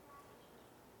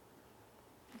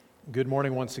Good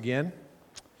morning once again.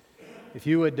 If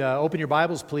you would open your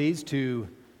Bibles, please, to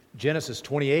Genesis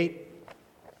 28.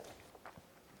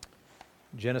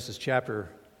 Genesis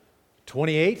chapter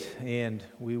 28, and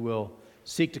we will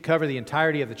seek to cover the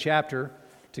entirety of the chapter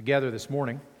together this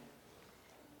morning.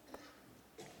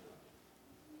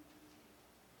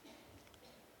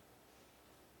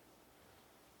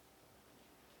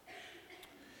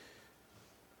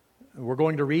 We're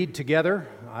going to read together.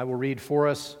 I will read for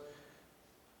us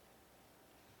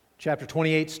chapter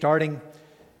 28, starting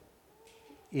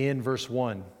in verse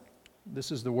 1.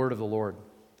 This is the word of the Lord.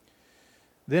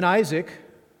 Then Isaac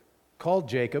called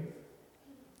Jacob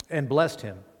and blessed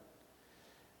him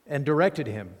and directed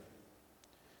him,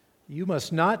 "You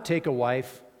must not take a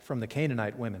wife from the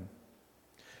Canaanite women.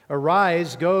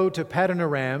 Arise, go to Paddan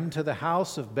Aram, to the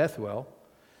house of Bethuel,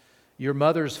 your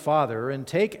mother's father, and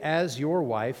take as your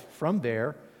wife from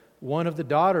there one of the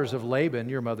daughters of Laban,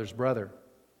 your mother's brother.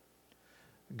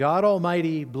 God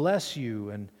Almighty bless you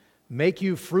and make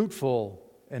you fruitful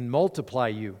and multiply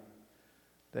you,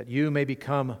 that you may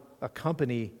become a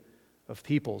company of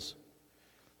peoples.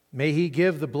 May He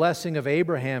give the blessing of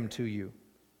Abraham to you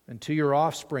and to your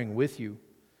offspring with you,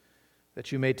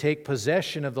 that you may take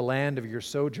possession of the land of your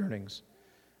sojournings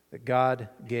that God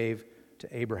gave to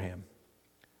Abraham."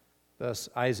 Thus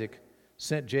Isaac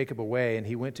sent Jacob away, and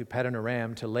he went to Paddan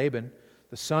Aram to Laban,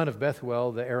 the son of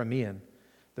Bethuel the Aramean,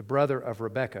 the brother of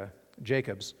Rebekah,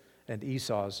 Jacob's and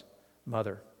Esau's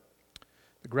mother.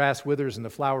 The grass withers and the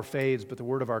flower fades, but the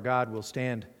word of our God will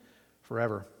stand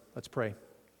forever. Let's pray.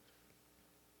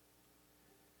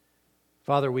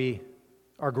 Father, we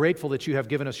are grateful that you have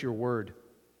given us your word,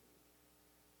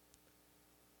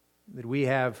 that we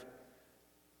have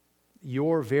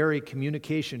your very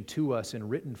communication to us in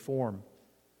written form,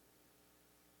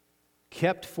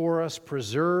 kept for us,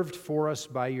 preserved for us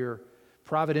by your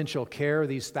providential care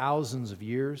these thousands of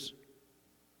years,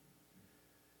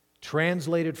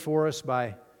 translated for us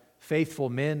by faithful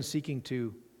men seeking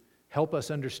to help us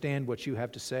understand what you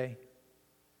have to say.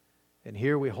 And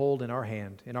here we hold in our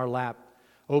hand, in our lap,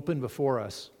 open before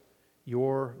us,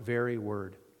 your very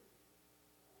word.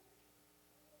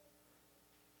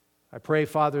 I pray,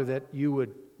 Father, that you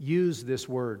would use this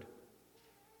word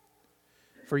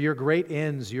for your great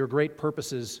ends, your great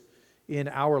purposes in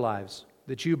our lives,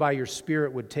 that you by your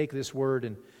Spirit would take this word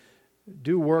and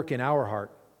do work in our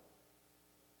heart.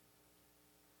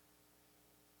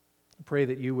 I pray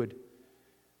that you would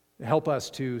help us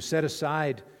to set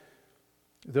aside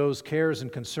those cares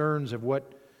and concerns of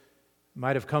what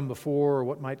might have come before or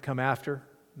what might come after,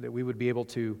 that we would be able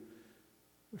to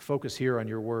focus here on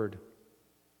your word,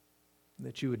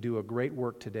 that you would do a great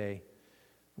work today.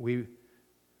 We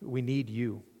need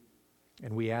you,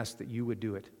 and we ask that you would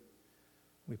do it.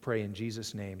 We pray in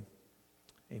Jesus' name.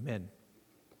 Amen.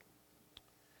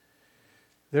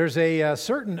 There's a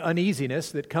certain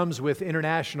uneasiness that comes with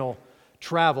international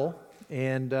travel,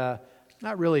 and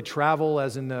not really travel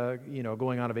as in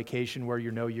going on a vacation where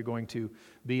you know you're going to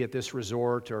be at this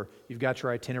resort or you've got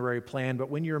your itinerary planned, but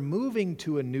when you're moving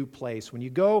to a new place, when you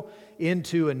go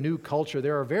into a new culture,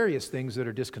 there are various things that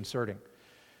are disconcerting.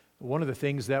 One of the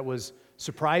things that was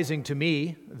surprising to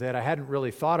me that I hadn't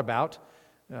really thought about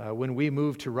when we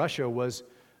moved to Russia was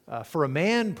for a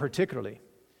man particularly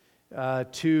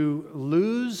to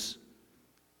lose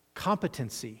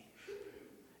competency.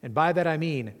 And by that I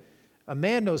mean a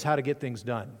man knows how to get things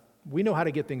done. We know how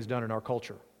to get things done in our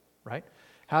culture, right?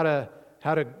 How to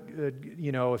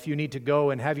if you need to go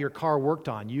and have your car worked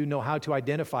on, you know how to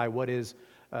identify what is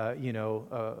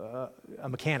a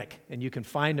mechanic, and you can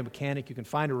find a mechanic, you can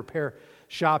find a repair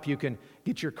shop, you can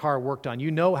get your car worked on.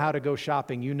 You know how to go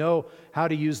shopping, you know how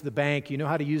to use the bank, you know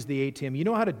how to use the ATM, you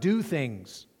know how to do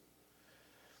things.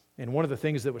 And one of the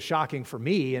things that was shocking for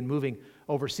me in moving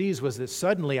overseas was that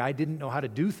suddenly I didn't know how to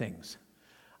do things.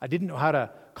 I didn't know how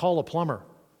to call a plumber.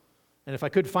 And if I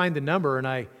could find the number and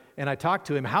I talked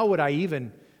to him, how would I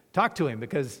even talk to him?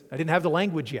 Because I didn't have the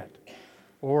language yet.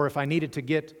 Or if I needed to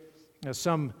get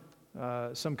some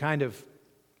kind of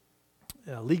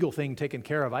legal thing taken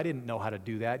care of, I didn't know how to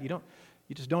do that. You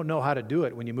just don't know how to do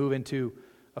it when you move into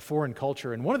a foreign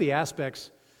culture. And one of the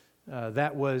aspects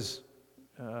that was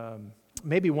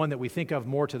maybe one that we think of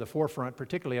more to the forefront,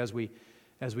 particularly as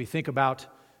we think about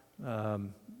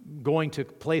going to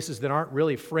places that aren't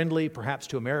really friendly, perhaps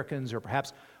to Americans, or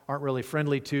perhaps aren't really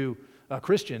friendly to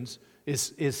Christians,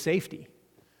 is safety.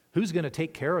 Who's going to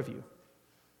take care of you?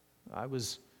 I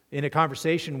was in a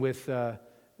conversation with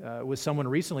someone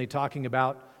recently talking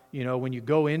about, when you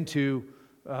go into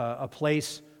a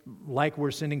place like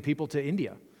we're sending people to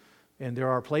India, and there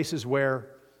are places where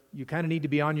you kind of need to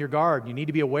be on your guard. You need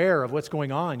to be aware of what's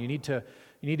going on. You need to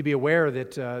be aware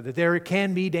that there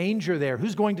can be danger there.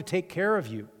 Who's going to take care of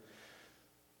you?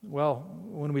 Well,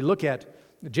 when we look at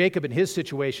Jacob and his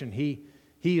situation, he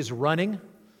is running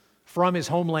from his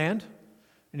homeland,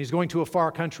 and he's going to a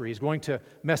far country. He's going to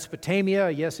Mesopotamia.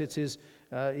 Yes, it's his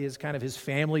kind of his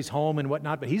family's home and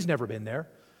whatnot, but he's never been there,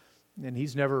 and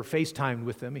he's never FaceTimed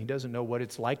with them. He doesn't know what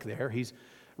it's like there. He's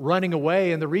running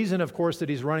away, and the reason, of course, that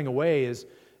he's running away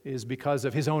is because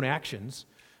of his own actions,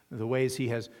 the ways he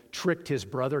has tricked his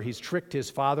brother. He's tricked his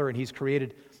father, and he's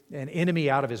created an enemy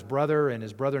out of his brother, and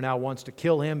his brother now wants to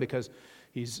kill him because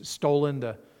he's stolen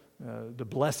the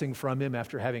blessing from him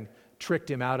after having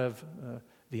tricked him out of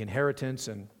the inheritance,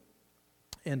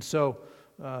 and so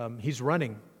he's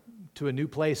running to a new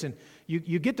place, and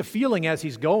you get the feeling as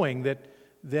he's going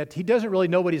that he doesn't really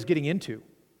know what he's getting into.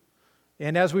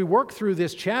 And as we work through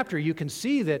this chapter, you can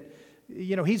see that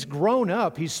he's grown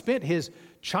up. He's spent his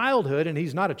childhood, and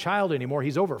he's not a child anymore.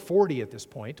 He's over 40 at this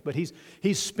point, but he's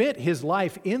spent his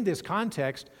life in this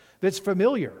context that's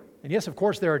familiar. And yes, of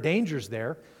course, there are dangers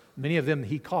there. Many of them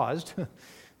he caused.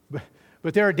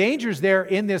 But there are dangers there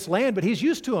in this land, but he's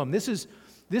used to them. This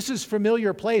is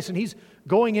familiar place, and he's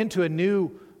going into a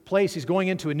new place. He's going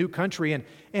into a new country,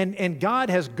 and God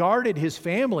has guarded his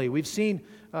family. We've seen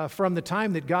from the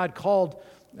time that God called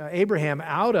Abraham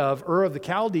out of Ur of the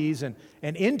Chaldees and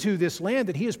into this land,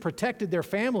 that he has protected their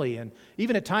family. And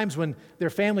even at times when their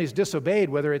family is disobeyed,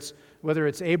 whether it's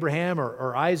Abraham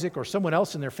or Isaac or someone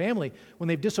else in their family, when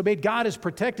they've disobeyed, God has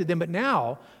protected them. But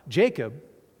now Jacob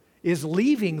is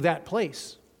leaving that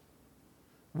place.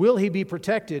 Will he be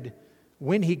protected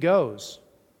when he goes?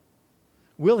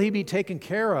 Will he be taken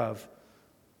care of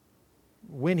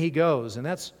when he goes? And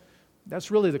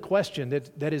that's really the question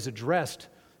that is addressed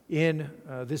in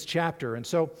this chapter. And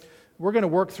so we're going to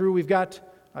work through,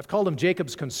 I've called them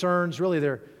Jacob's concerns. Really,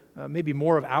 they're maybe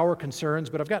more of our concerns,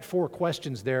 but I've got 4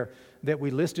 questions there that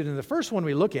we listed. And the first one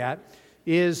we look at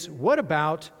is, what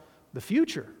about the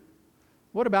future?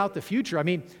 What about the future? I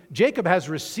mean, Jacob has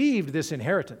received this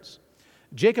inheritance.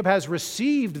 Jacob has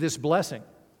received this blessing.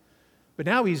 But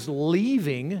now he's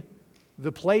leaving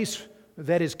the place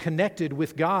that is connected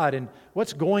with God. And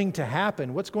what's going to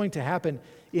happen? What's going to happen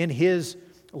in his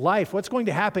life? What's going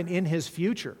to happen in his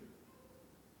future?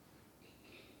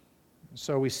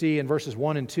 So we see in verses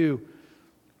 1 and 2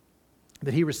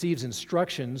 that he receives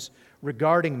instructions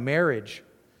regarding marriage.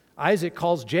 Isaac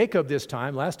calls Jacob this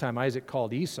time. Last time Isaac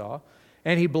called Esau.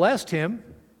 And he blessed him.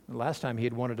 Last time he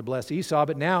had wanted to bless Esau,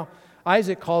 but now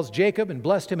Isaac calls Jacob and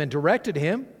blessed him and directed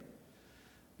him.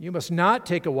 You must not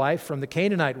take a wife from the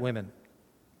Canaanite women.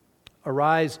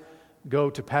 Arise, go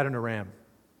to Paddan Aram,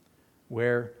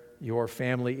 where your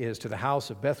family is, to the house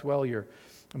of Bethuel, your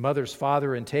mother's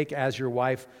father, and take as your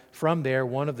wife from there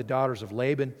one of the daughters of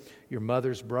Laban, your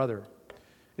mother's brother.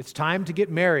 It's time to get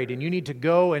married, and you need to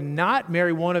go and not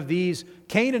marry one of these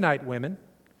Canaanite women,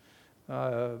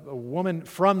 a woman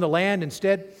from the land.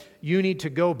 Instead, you need to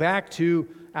go back to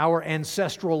our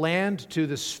ancestral land, to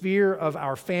the sphere of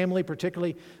our family,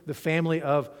 particularly the family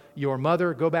of your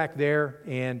mother. Go back there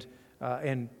and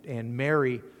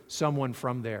marry someone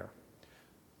from there.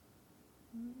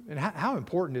 And how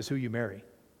important is who you marry?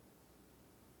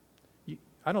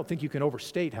 I don't think you can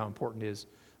overstate how important is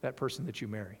that person that you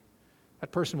marry.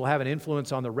 That person will have an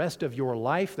influence on the rest of your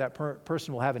life. That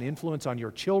person will have an influence on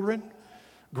your children,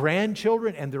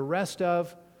 grandchildren, and the rest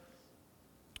of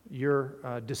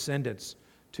your descendants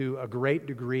to a great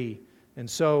degree. And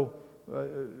so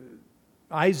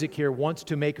Isaac here wants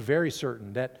to make very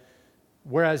certain that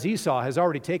whereas Esau has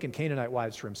already taken Canaanite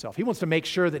wives for himself, he wants to make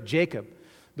sure that Jacob,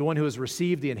 the one who has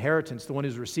received the inheritance, the one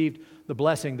who's received the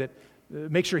blessing, that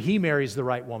make sure he marries the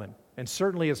right woman. And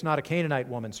certainly it's not a Canaanite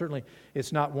woman. Certainly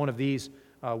it's not one of these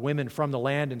women from the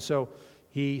land. And so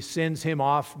he sends him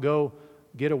off, go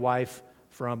get a wife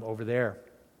from over there,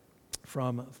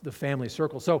 from the family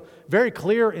circle. So very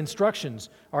clear instructions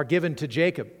are given to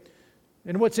Jacob.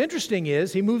 And what's interesting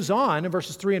is he moves on. In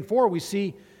verses 3 and 4, we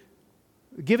see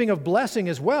giving of blessing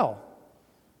as well.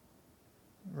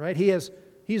 Right?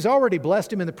 He's already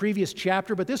blessed him in the previous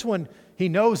chapter, but this one, he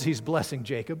knows he's blessing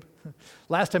Jacob.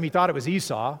 Last time he thought it was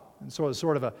Esau, and so it was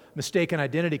sort of a mistaken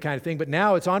identity kind of thing, but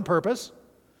now it's on purpose.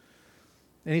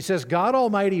 And he says, God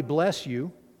Almighty bless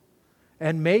you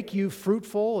and make you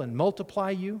fruitful and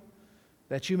multiply you,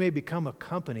 that you may become a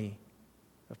company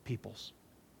of peoples.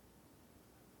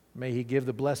 May he give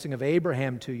the blessing of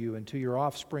Abraham to you and to your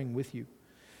offspring with you,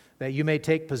 that you may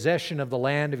take possession of the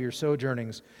land of your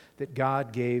sojournings that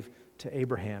God gave to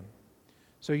Abraham.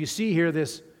 So you see here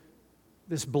this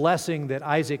blessing that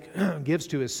Isaac gives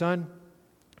to his son.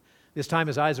 This time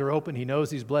his eyes are open. He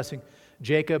knows he's blessing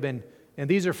Jacob, and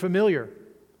these are familiar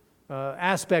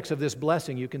aspects of this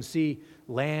blessing. You can see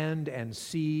land and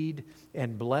seed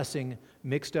and blessing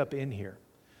mixed up in here.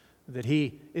 That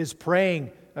he is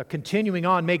praying, continuing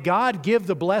on. May God give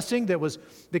the blessing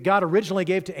that God originally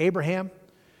gave to Abraham,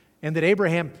 and that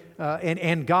Abraham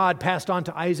and God passed on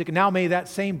to Isaac. And now may that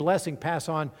same blessing pass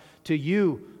on to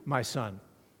you, my son.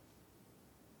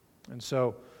 And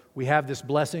so we have this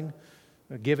blessing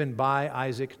given by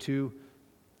Isaac to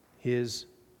his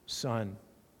son.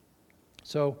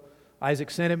 So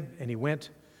Isaac sent him, and he went.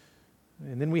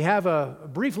 And then we have a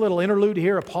brief little interlude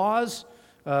here, a pause,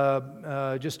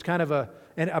 just kind of a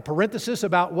parenthesis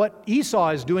about what Esau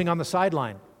is doing on the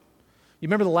sideline. You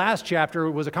remember the last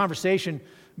chapter was a conversation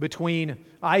between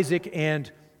Isaac and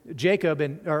Jacob,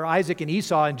 or Isaac and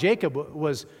Esau, and Jacob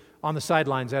was on the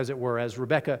sidelines, as it were, as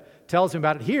Rebekah tells him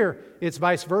about it. Here, it's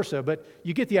vice versa, but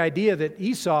you get the idea that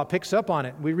Esau picks up on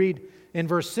it. We read in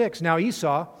verse 6, "Now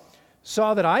Esau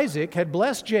saw that Isaac had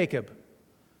blessed Jacob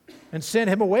and sent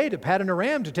him away to Paddan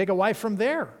Aram to take a wife from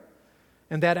there.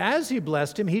 And that as he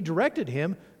blessed him, he directed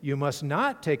him, 'You must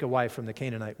not take a wife from the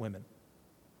Canaanite women.'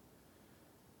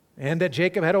 And that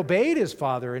Jacob had obeyed his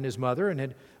father and his mother and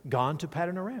had gone to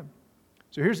Paddan Aram."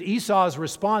 So here's Esau's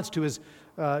response to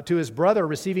his brother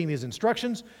receiving these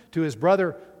instructions, to his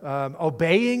brother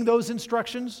obeying those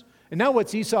instructions. And now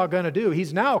what's Esau going to do?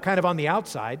 He's now kind of on the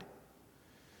outside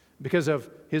because of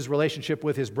his relationship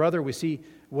with his brother. We see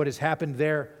what has happened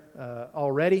there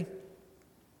already.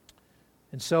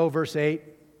 And so, verse 8,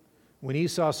 when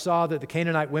Esau saw that the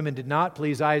Canaanite women did not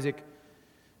please Isaac,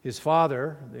 his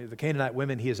father, the Canaanite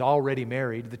women he has already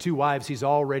married, the two wives he's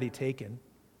already taken,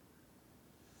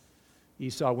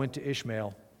 Esau went to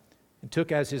Ishmael and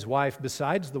took as his wife,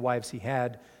 besides the wives he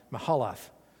had, Mahalath,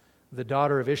 the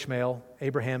daughter of Ishmael,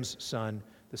 Abraham's son,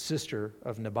 the sister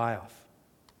of Nebaioth.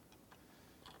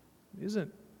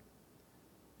 Isn't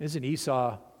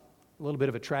Esau a little bit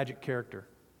of a tragic character?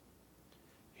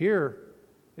 Here,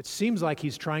 it seems like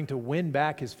he's trying to win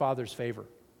back his father's favor.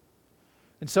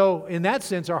 And so, in that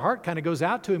sense, our heart kind of goes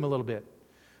out to him a little bit.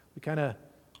 We kind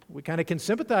of can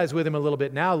sympathize with him a little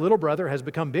bit. Now, little brother has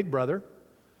become big brother,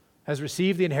 has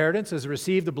received the inheritance, has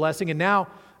received the blessing, and now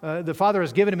the father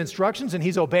has given him instructions, and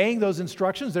he's obeying those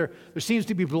instructions. There seems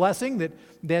to be blessing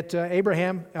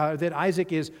that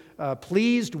Isaac is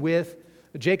pleased with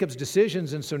Jacob's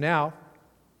decisions, and so now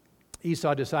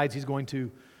Esau decides he's going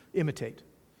to imitate.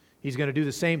 He's going to do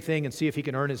the same thing and see if he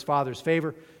can earn his father's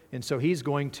favor, and so he's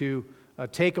going to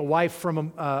take a wife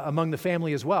from among the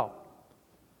family as well.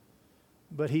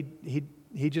 But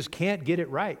he just can't get it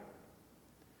right.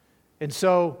 And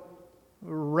so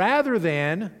rather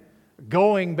than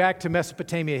going back to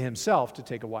Mesopotamia himself to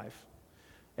take a wife,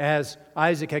 as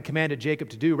Isaac had commanded Jacob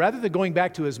to do, rather than going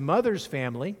back to his mother's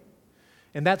family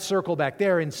and that circle back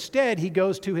there, instead he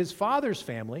goes to his father's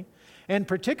family, and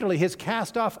particularly his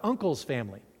cast-off uncle's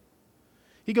family.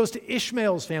 He goes to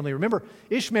Ishmael's family. Remember,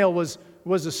 Ishmael was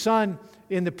a son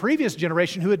in the previous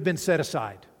generation who had been set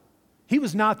aside. He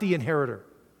was not the inheritor.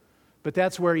 But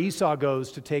that's where Esau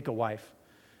goes to take a wife.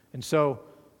 And so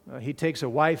he takes a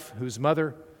wife whose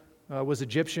mother was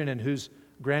Egyptian and whose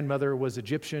grandmother was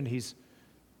Egyptian. He's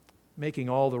making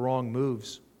all the wrong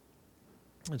moves.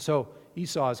 And so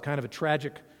Esau is kind of a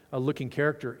tragic looking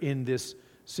character in this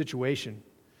situation.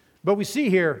 But we see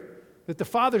here that the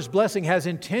father's blessing has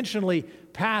intentionally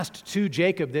passed to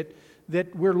Jacob,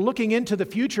 that we're looking into the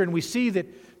future, and we see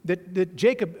that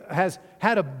Jacob has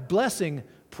had a blessing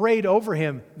prayed over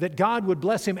him, that God would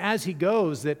bless him as he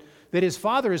goes, that his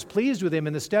father is pleased with him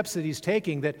in the steps that he's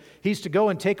taking, that he's to go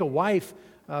and take a wife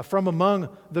from among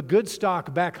the good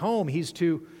stock back home. He's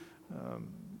to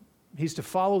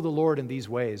follow the Lord in these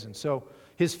ways. And so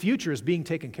his future is being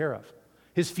taken care of.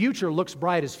 His future looks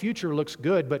bright, his future looks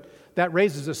good, but that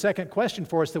raises a second question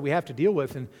for us that we have to deal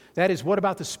with, and that is, what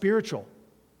about the spiritual?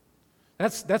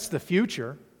 That's the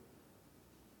future.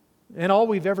 And all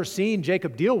we've ever seen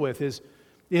Jacob deal with is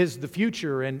the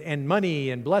future and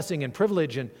money and blessing and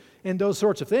privilege and those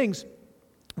sorts of things.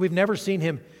 We've never seen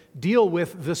him deal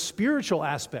with the spiritual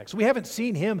aspects. We haven't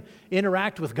seen him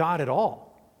interact with God at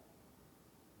all.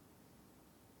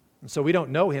 And so we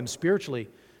don't know him spiritually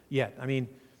yet. I mean,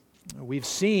 we've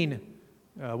seen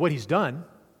what he's done.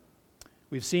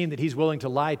 We've seen that he's willing to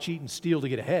lie, cheat, and steal to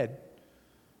get ahead.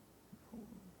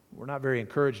 We're not very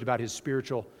encouraged about his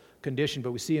spiritual condition,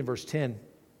 but we see in verse 10,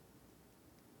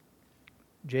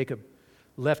 Jacob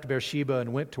left Beersheba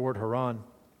and went toward Haran.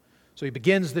 So he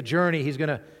begins the journey. He's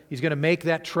going to make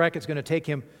that trek. It's going to take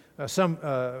him some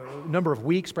number of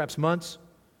weeks, perhaps months.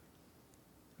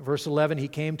 Verse 11, he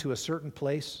came to a certain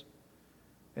place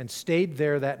and stayed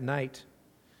there that night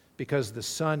because the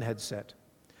sun had set.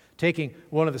 Taking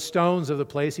one of the stones of the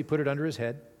place, he put it under his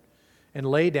head and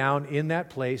lay down in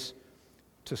that place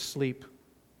to sleep.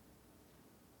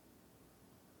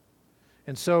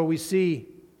 And so we see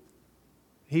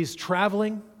he's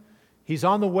traveling, he's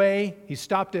on the way, he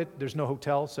stopped at, there's no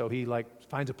hotel, so he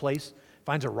finds a place,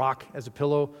 finds a rock as a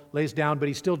pillow, lays down, but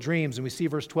he still dreams. And we see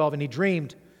verse 12, and he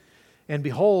dreamed, and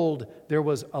behold, there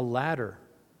was a ladder,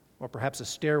 or perhaps a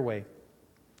stairway,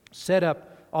 set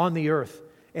up on the earth,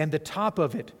 and the top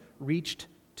of it reached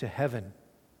to heaven.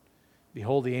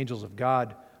 Behold, the angels of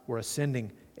God were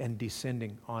ascending and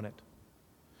descending on it.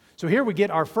 So here we get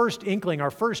our first inkling,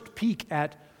 our first peek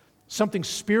at something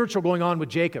spiritual going on with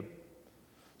Jacob.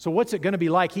 So what's it going to be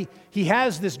like? He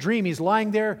has this dream. He's lying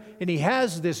there, and he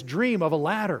has this dream of a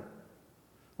ladder,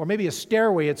 or maybe a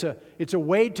stairway. It's a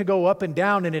way to go up and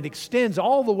down, and it extends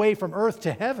all the way from earth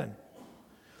to heaven.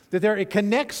 It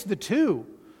connects the two.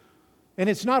 And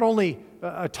it's not only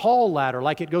a tall ladder,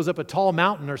 like it goes up a tall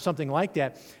mountain or something like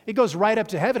that. It goes right up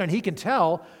to heaven, and he can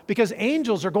tell because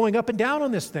angels are going up and down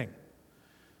on this thing.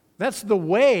 That's the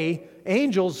way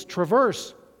angels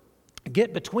traverse,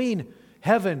 get between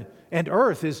heaven and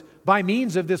earth, is by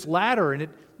means of this ladder. And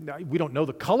we don't know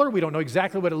the color, we don't know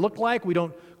exactly what it looked like,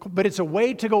 but it's a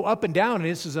way to go up and down, and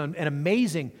this is an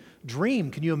amazing dream.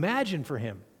 Can you imagine for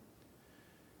him?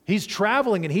 He's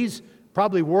traveling, and he's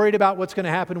probably worried about what's going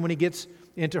to happen when he gets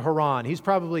into Haran. He's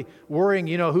probably worrying,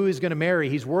 who he's going to marry.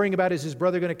 He's worrying about, is his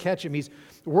brother going to catch him? He's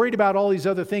worried about all these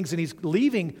other things, and he's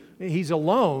leaving. He's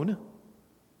alone,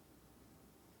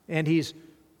 and he's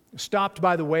stopped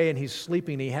by the way, and he's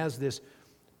sleeping. He has this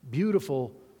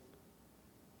beautiful,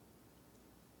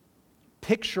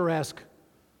 picturesque,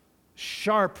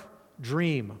 sharp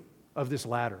dream of this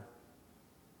ladder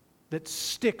that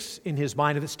sticks in his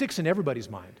mind, and that sticks in everybody's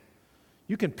mind.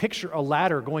 You can picture a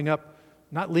ladder going up,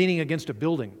 not leaning against a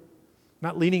building,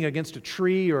 not leaning against a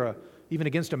tree or even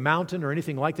against a mountain or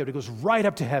anything like that. It goes right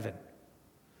up to heaven.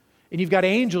 And you've got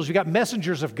angels, you've got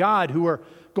messengers of God who are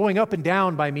going up and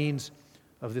down by means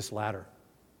of this ladder.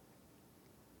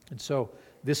 And so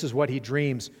this is what he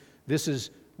dreams. This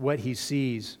is what he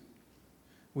sees.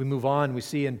 We move on. We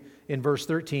see in verse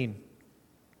 13,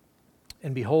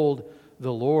 and behold,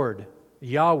 the Lord,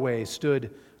 Yahweh,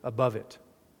 stood above it.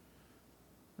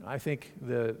 I think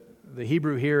the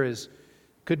Hebrew here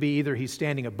could be either he's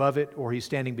standing above it or he's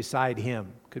standing beside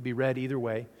him. Could be read either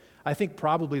way. I think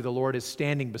probably the Lord is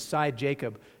standing beside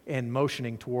Jacob and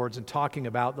motioning towards and talking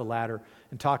about the ladder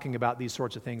and talking about these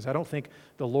sorts of things. I don't think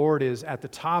the Lord is at the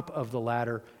top of the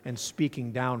ladder and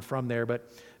speaking down from there, but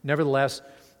nevertheless,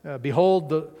 behold,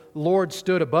 the Lord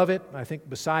stood above it. I think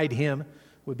beside him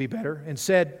would be better, and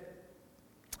said,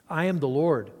 I am the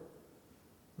Lord,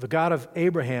 the God of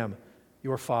Abraham,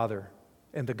 your father,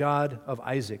 and the God of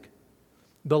Isaac.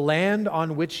 The land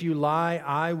on which you lie,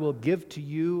 I will give to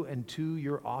you and to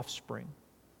your offspring.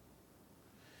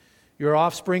 Your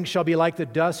offspring shall be like the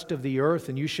dust of the earth,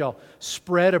 and you shall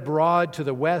spread abroad to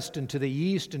the west and to the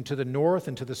east and to the north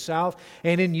and to the south.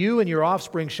 And in you and your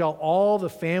offspring shall all the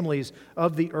families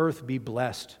of the earth be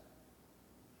blessed.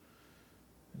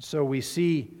 And so we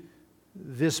see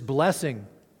this blessing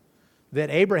that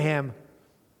Abraham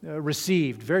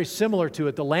received, very similar to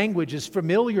it. The language is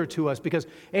familiar to us because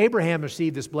Abraham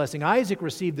received this blessing. Isaac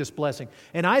received this blessing.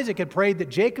 And Isaac had prayed that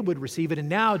Jacob would receive it, and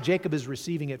now Jacob is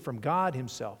receiving it from God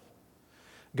himself.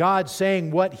 God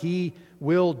saying what he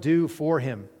will do for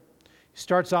him. He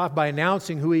starts off by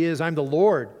announcing who he is. I'm the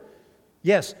Lord.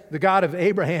 Yes, the God of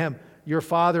Abraham, your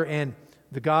father, and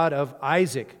the God of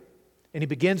Isaac. And he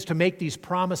begins to make these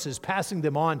promises, passing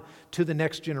them on to the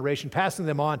next generation, passing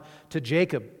them on to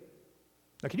Jacob.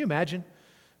 Now, can you imagine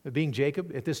being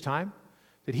Jacob at this time?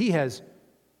 That he has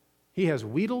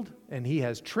wheedled, and he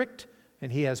has tricked,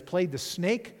 and he has played the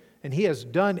snake, and he has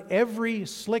done every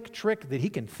slick trick that he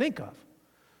can think of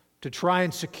to try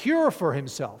and secure for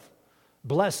himself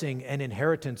blessing and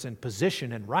inheritance and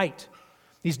position and right.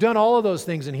 He's done all of those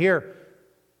things, and here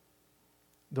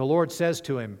the Lord says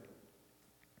to him,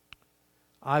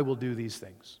 I will do these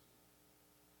things.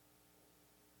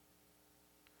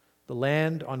 The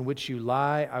land on which you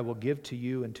lie, I will give to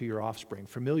you and to your offspring.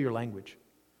 Familiar language.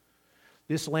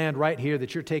 This land right here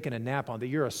that you're taking a nap on, that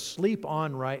you're asleep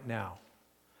on right now,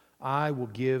 I will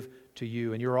give to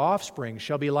you. And your offspring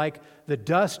shall be like the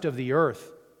dust of the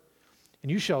earth.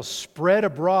 And you shall spread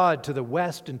abroad to the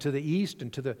west and to the east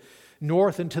and to the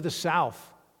north and to the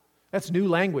south. That's new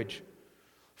language.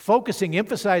 Focusing,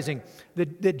 emphasizing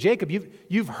that Jacob,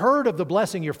 you've heard of the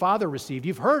blessing your father received.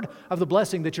 You've heard of the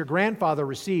blessing that your grandfather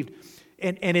received.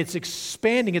 And it's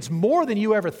expanding. It's more than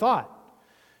you ever thought.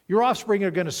 Your offspring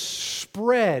are going to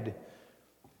spread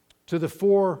to the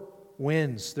four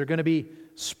winds. They're going to be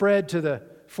spread to the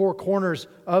four corners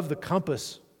of the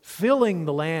compass, filling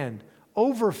the land,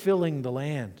 overfilling the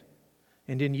land.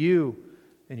 And in you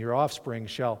and your offspring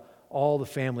shall all the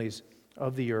families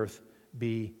of the earth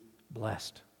be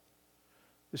blessed.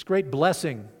 This great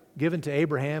blessing given to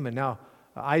Abraham and now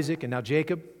Isaac and now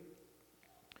Jacob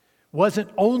wasn't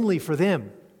only for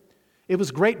them. It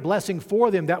was great blessing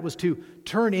for them that was to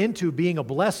turn into being a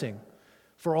blessing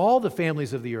for all the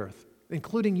families of the earth,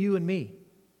 including you and me.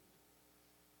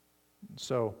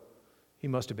 So he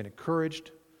must have been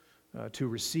encouraged to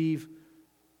receive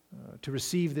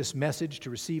this message, to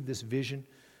receive this vision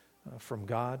from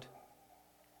God.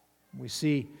 We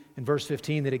see in verse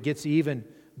 15 that it gets even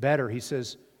better. He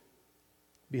says,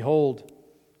 "Behold,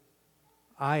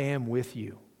 I am with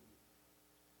you,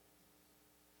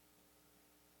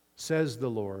 says the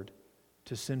Lord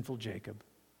to sinful Jacob.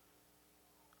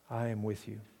 I am with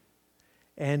you,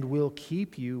 and will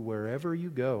keep you wherever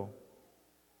you go."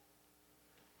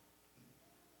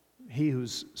 He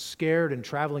who's scared and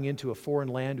traveling into a foreign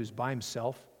land, who's by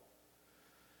himself,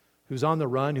 who's on the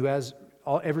run, who has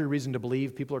every reason to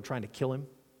believe people are trying to kill him,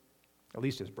 at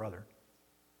least his brother.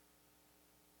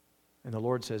 And the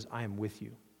Lord says, "I am with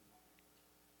you,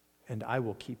 and I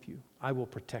will keep you. I will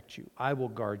protect you. I will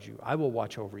guard you. I will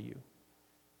watch over you.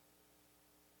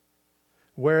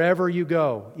 Wherever you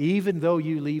go, even though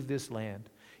you leave this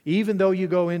land, even though you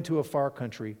go into a far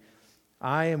country,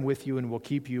 I am with you and will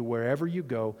keep you wherever you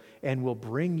go and will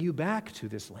bring you back to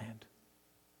this land.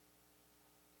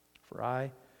 For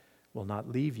I will not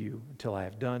leave you until I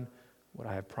have done what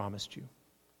I have promised you."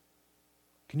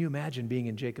 Can you imagine being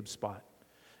in Jacob's spot?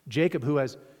 Jacob, who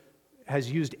has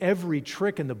used every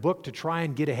trick in the book to try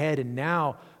and get ahead, and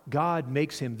now God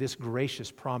makes him this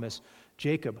gracious promise.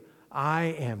 "Jacob, I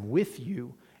am with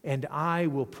you, and I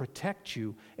will protect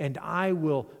you, and I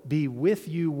will be with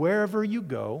you wherever you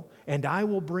go, and I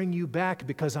will bring you back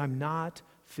because I'm not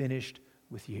finished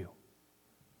with you."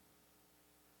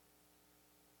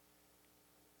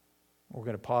 We're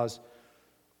going to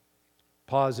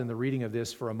pause in the reading of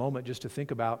this for a moment just to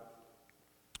think about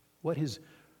what his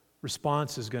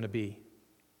response is going to be.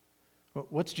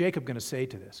 What's Jacob going to say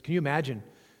to this? Can you imagine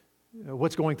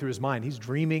what's going through his mind? He's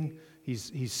dreaming.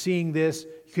 He's seeing this.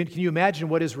 Can you imagine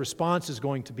what his response is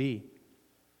going to be?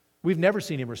 We've never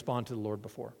seen him respond to the Lord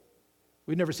before.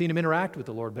 We've never seen him interact with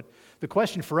the Lord. But the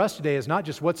question for us today is not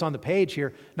just what's on the page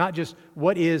here, not just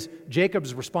what is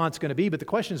Jacob's response going to be, but the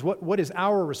question is what is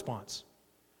our response?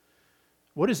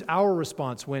 What is our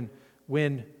response when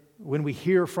we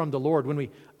hear from the Lord, when we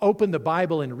open the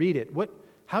Bible and read it?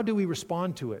 How do we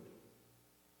respond to it?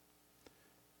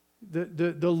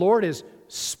 The Lord is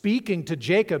speaking to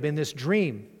Jacob in this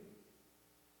dream.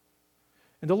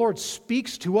 And the Lord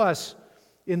speaks to us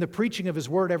in the preaching of His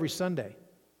Word every Sunday.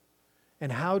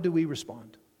 And how do we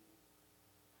respond?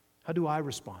 How do I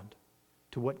respond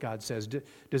to what God says?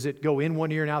 Does it go in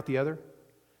one ear and out the other?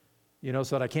 So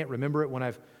that I can't remember it when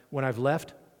I've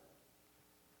left?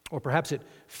 Or perhaps it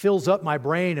fills up my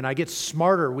brain and I get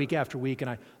smarter week after week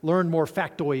and I learn more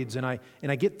factoids and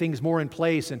I get things more in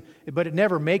place, but it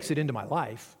never makes it into my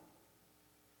life.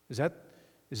 Is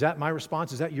that my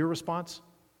response? Is that your response?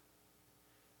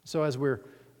 So as we're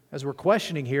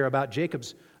questioning here about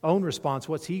Jacob's own response,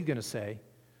 what's he going to say?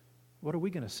 What are we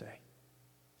going to say?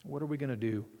 What are we going to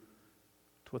do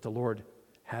to what the Lord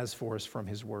has for us from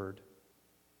His Word?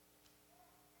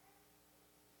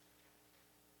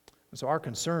 And so our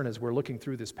concern as we're looking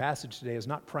through this passage today is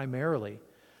not primarily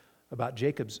about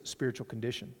Jacob's spiritual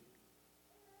condition.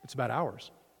 It's about ours.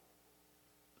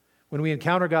 When we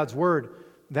encounter God's Word,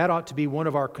 that ought to be one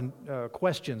of our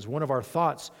questions, one of our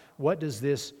thoughts. What does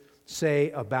this say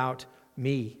about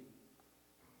me?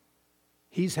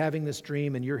 He's having this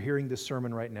dream and you're hearing this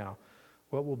sermon right now.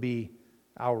 What will be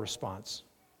our response?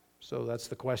 So that's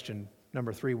the question.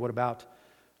 Number 3, what about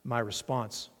my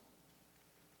response?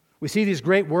 We see these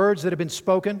great words that have been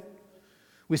spoken.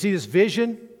 We see this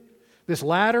vision, this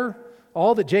ladder,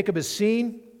 all that Jacob has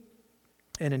seen.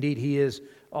 And indeed, he is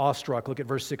awestruck. Look at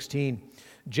verse 16.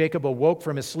 Jacob awoke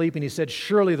from his sleep and he said,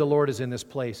 "Surely the Lord is in this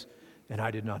place, and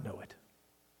I did not know it."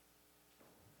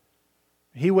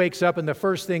 He wakes up and the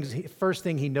first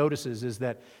thing he notices is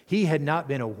that he had not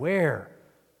been aware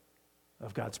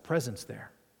of God's presence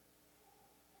there.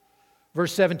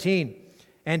 Verse 17,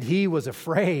 and he was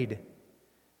afraid.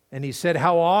 And he said,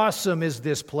 "How awesome is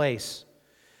this place?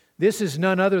 This is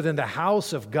none other than the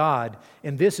house of God,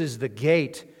 and this is the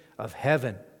gate of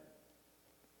heaven."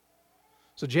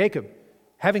 So Jacob,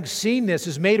 having seen this,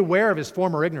 is made aware of his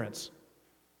former ignorance.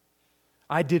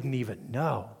 I didn't even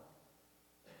know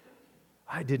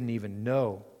I didn't even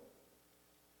know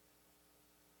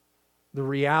the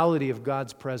reality of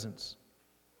God's presence.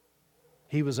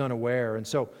 He was unaware, and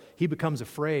so he becomes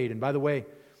afraid. And by the way,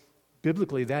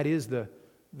 biblically, that is the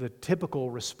typical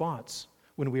response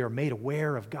when we are made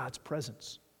aware of God's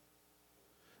presence.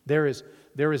 There is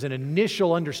an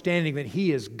initial understanding that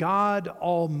He is God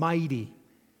Almighty,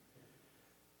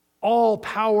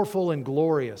 all-powerful and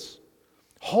glorious,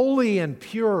 holy and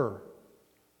pure.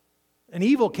 And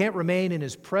evil can't remain in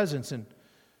His presence. And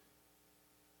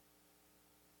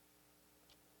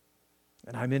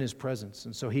I'm in His presence.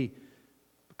 And so he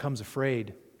becomes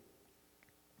afraid.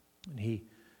 And he,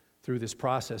 through this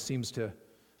process,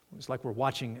 it's like we're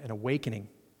watching an awakening.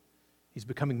 He's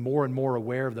becoming more and more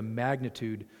aware of the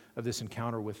magnitude of this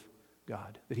encounter with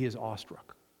God, that he is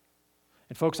awestruck.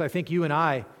 And folks, I think you and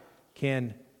I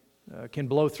can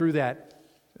blow through that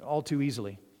all too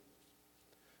easily.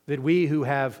 That we who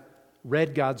have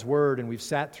read God's Word and we've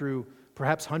sat through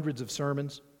perhaps hundreds of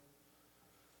sermons,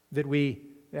 that we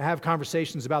have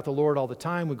conversations about the Lord all the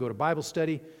time, we go to Bible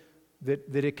study,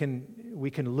 that we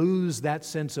can lose that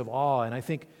sense of awe. And I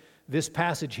think this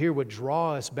passage here would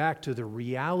draw us back to the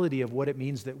reality of what it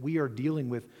means that we are dealing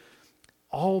with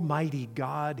Almighty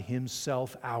God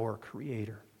Himself, our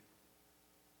Creator.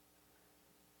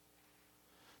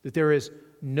 That there is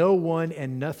no one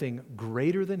and nothing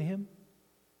greater than Him,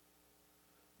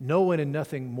 no one and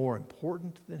nothing more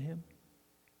important than Him.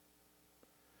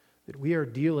 That we are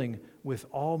dealing with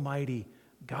Almighty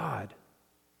God.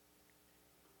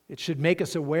 It should make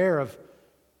us aware of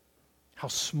how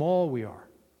small we are.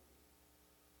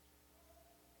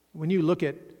 When you look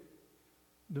at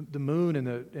the moon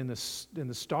and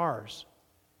the stars,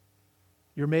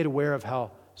 you're made aware of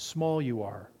how small you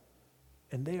are.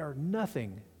 And they are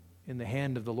nothing in the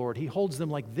hand of the Lord. He holds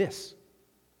them like this.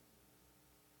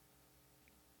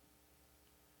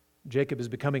 Jacob is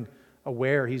becoming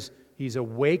aware. He's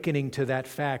awakening to that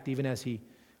fact even as he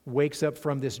wakes up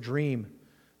from this dream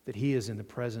that he is in the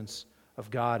presence of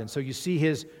God. And so you see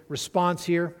his response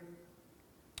here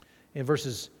in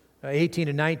verses 18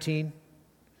 and 19.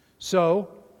 So,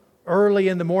 early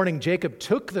in the morning, Jacob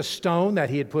took the stone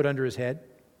that he had put under his head,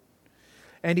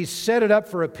 and he set it up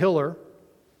for a pillar,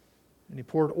 and he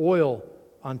poured oil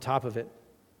on top of it,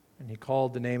 and he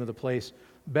called the name of the place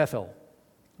Bethel,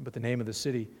 but the name of the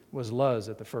city was Luz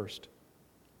at the first.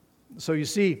 So you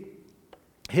see,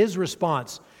 his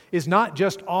response is not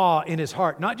just awe in his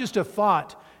heart, not just a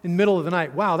thought in the middle of the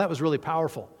night, wow, that was really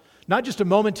powerful. Not just a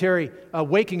momentary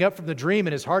waking up from the dream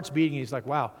and his heart's beating. He's like,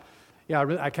 wow, yeah,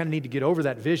 I kind of need to get over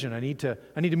that vision. I need to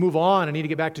move on. I need to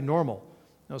get back to normal.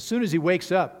 Now, as soon as he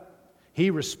wakes up, he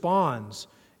responds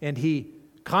and he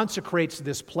consecrates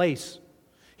this place.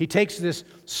 He takes this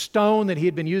stone that he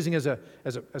had been using as a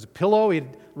pillow. He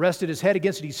had rested his head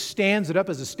against it. He stands it up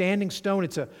as a standing stone.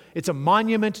 It's a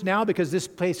monument now because this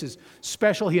place is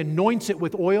special. He anoints it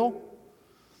with oil,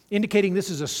 indicating this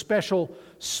is a special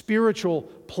spiritual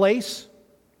place.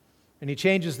 And he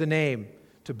changes the name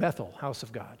to Bethel, House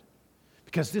of God.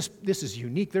 Because this is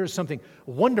unique. There is something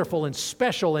wonderful and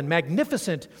special and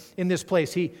magnificent in this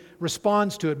place. He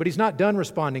responds to it, but he's not done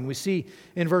responding. We see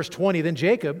in verse 20, then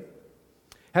Jacob,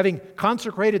 having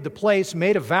consecrated the place,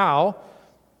 made a vow,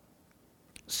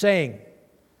 saying,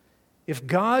 if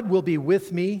God will be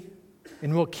with me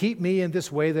and will keep me in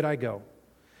this way that I go,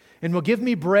 and will give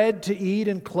me bread to eat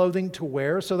and clothing to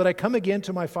wear, so that I come again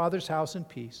to my father's house in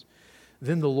peace,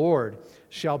 then the Lord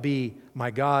shall be my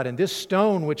God, and this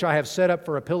stone which I have set up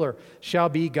for a pillar shall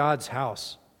be God's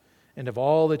house. And of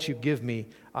all that you give me,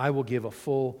 I will give a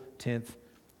full tenth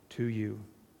to you.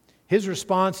 His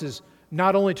response is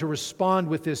not only to respond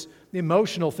with this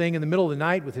emotional thing in the middle of the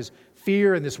night with his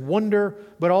fear and this wonder,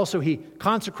 but also he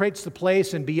consecrates the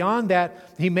place, and beyond that,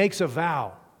 he makes a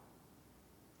vow.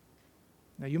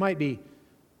 Now, you might be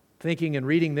thinking and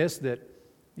reading this that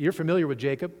you're familiar with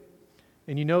Jacob,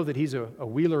 and you know that he's a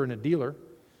wheeler and a dealer,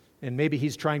 and maybe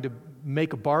he's trying to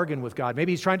make a bargain with God.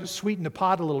 Maybe he's trying to sweeten the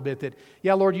pot a little bit that,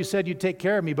 yeah, Lord, you said you'd take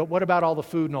care of me, but what about all the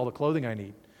food and all the clothing I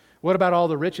need? What about all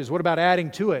the riches? What about adding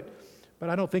to it? But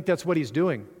I don't think that's what he's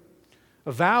doing.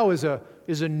 A vow is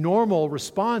a normal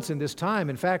response in this time.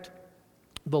 In fact,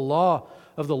 the law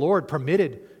of the Lord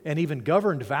permitted and even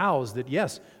governed vows that,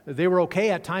 yes, they were okay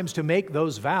at times to make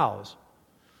those vows.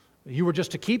 You were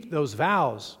just to keep those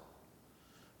vows.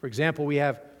 For example, we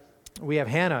have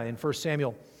Hannah in 1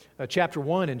 Samuel chapter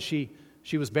 1, and she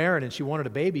was barren and she wanted a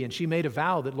baby, and she made a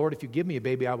vow that, Lord, if you give me a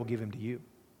baby, I will give him to you.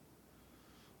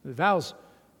 The vows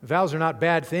are not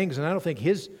bad things, and I don't think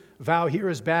his vow here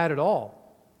is bad at all.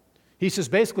 He says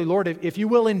basically, Lord, if you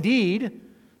will indeed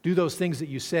do those things that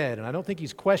you said. And I don't think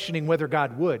he's questioning whether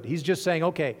God would. He's just saying,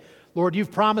 okay, Lord,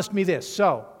 you've promised me this.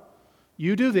 So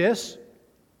you do this,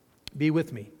 be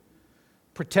with me.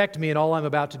 Protect me in all I'm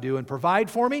about to do and provide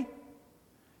for me.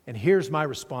 And here's my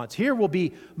response. Here will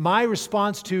be my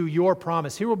response to your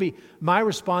promise. Here will be my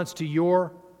response to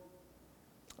your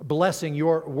blessing,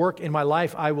 your work in my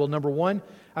life. I will, number one,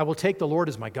 I will take the Lord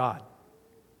as my God.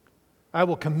 I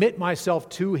will commit myself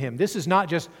to Him. This is not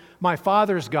just my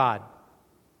Father's God.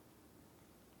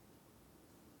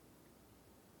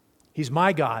 He's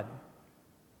my God.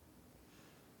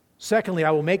 Secondly,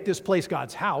 I will make this place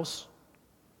God's house.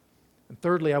 And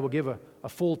thirdly, I will give a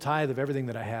full tithe of everything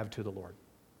that I have to the Lord.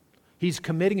 He's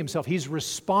committing himself. He's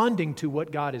responding to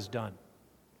what God has done.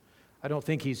 I don't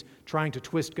think he's trying to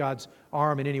twist God's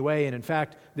arm in any way. And in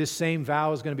fact, this same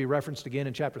vow is going to be referenced again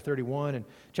in chapter 31 and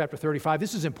chapter 35.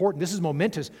 This is important. This is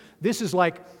momentous. This is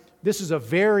a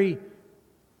very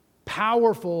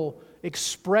powerful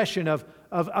expression of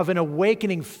an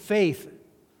awakening faith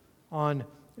on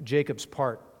Jacob's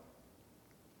part.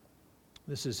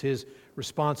 This is his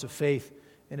response of faith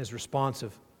and his response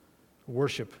of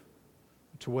worship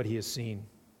to what he has seen.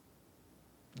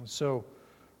 And so,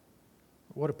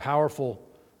 what a powerful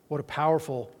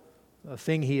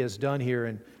thing he has done here,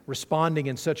 and responding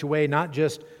in such a way, not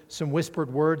just some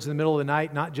whispered words in the middle of the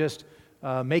night, not just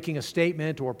making a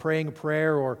statement or praying a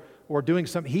prayer or doing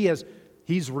something.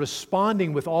 He's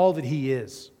responding with all that he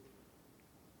is.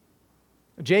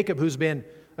 Jacob, who's been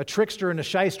a trickster and a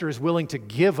shyster, is willing to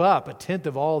give up a tenth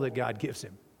of all that God gives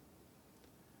him.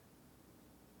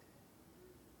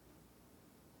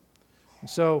 And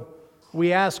so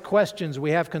we ask questions,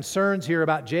 we have concerns here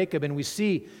about Jacob, and we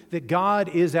see that God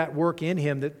is at work in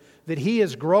him, that he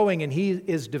is growing and he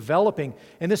is developing.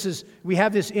 And we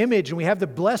have this image and we have the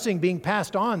blessing being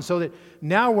passed on, so that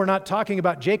now we're not talking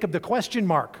about Jacob the question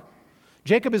mark.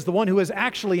 Jacob is the one who has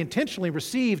actually intentionally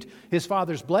received his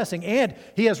father's blessing, and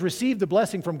he has received the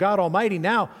blessing from God Almighty.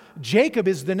 Now, Jacob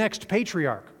is the next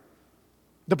patriarch.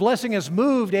 The blessing has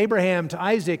moved Abraham to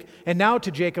Isaac, and now to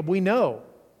Jacob. We know.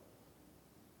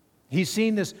 He's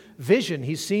seen this vision.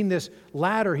 He's seen this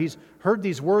ladder. He's heard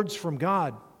these words from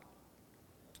God.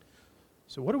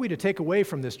 So what are we to take away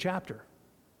from this chapter?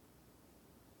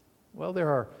 Well, there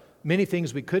are many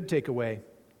things we could take away,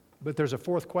 but there's a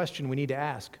fourth question we need to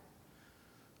ask.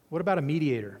 What about a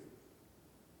mediator?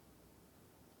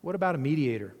 What about a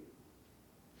mediator?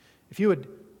 If you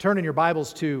would turn in your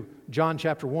Bibles to John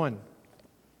chapter 1.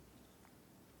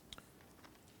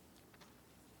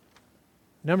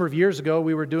 A number of years ago,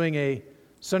 we were doing a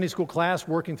Sunday school class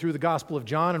working through the Gospel of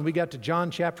John, and we got to John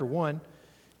chapter 1,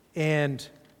 and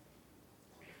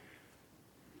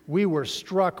I was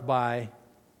struck by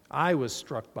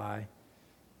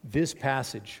this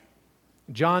passage.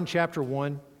 John chapter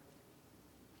 1.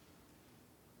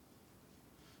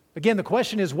 Again, the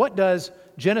question is, what does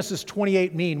Genesis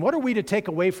 28 mean? What are we to take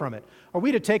away from it? Are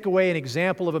we to take away an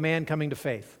example of a man coming to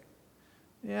faith?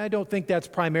 Yeah, I don't think that's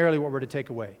primarily what we're to take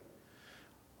away.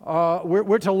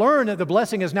 We're to learn that the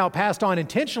blessing is now passed on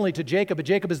intentionally to Jacob, but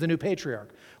Jacob is the new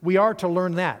patriarch. We are to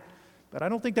learn that. But I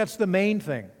don't think that's the main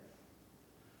thing.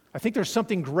 I think there's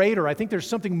something greater. I think there's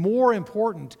something more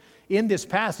important in this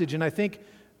passage, and I think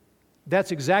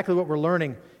that's exactly what we're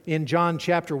learning in John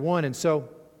chapter 1. And so,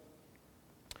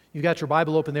 you've got your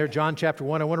Bible open there, John chapter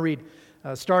 1. I want to read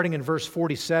starting in verse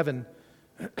 47.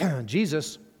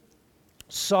 Jesus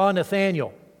saw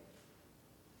Nathanael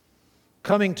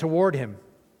coming toward him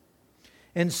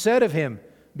and said of him,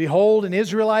 "Behold, an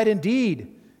Israelite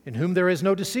indeed, in whom there is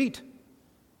no deceit."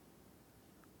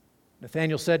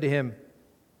 Nathanael said to him,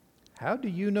 "How do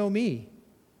you know me?"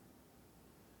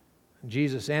 And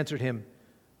Jesus answered him,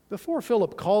 "Before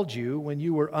Philip called you, when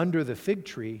you were under the fig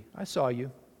tree, I saw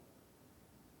you."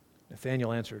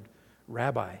 Nathanael answered,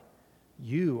 "Rabbi,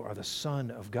 you are the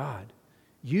Son of God.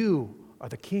 You are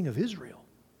the King of Israel."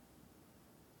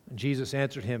 And Jesus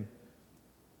answered him,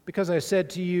 "Because I said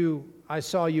to you, I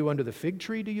saw you under the fig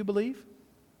tree, do you believe?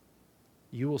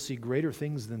 You will see greater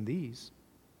things than these."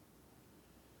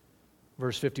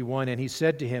 Verse 51, and he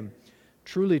said to him,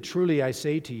 "Truly, truly, I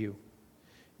say to you,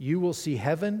 you will see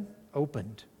heaven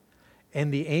opened,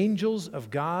 and the angels of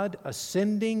God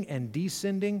ascending and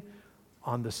descending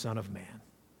on the Son of Man."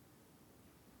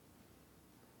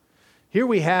 Here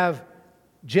we have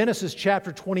Genesis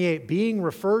chapter 28 being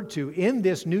referred to in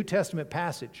this New Testament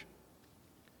passage.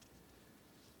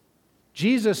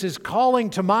 Jesus is calling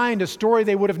to mind a story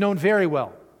they would have known very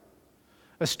well.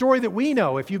 A story that we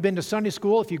know. If you've been to Sunday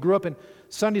school, if you grew up in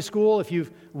Sunday school, if you've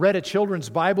read a children's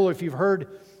Bible, or if you've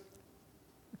heard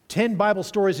 10 Bible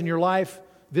stories in your life,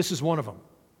 this is one of them.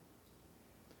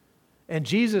 And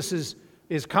Jesus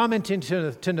is commenting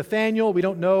to Nathanael. We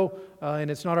don't know, and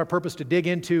it's not our purpose to dig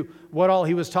into what all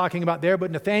he was talking about there,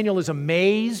 but Nathanael is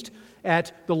amazed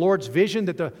at the Lord's vision,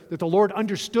 that the Lord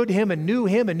understood him and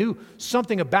knew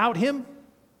something about him.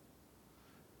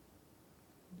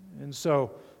 And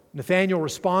so Nathanael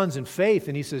responds in faith,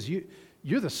 and he says,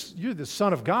 You're the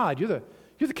Son of God. You're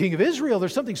the King of Israel.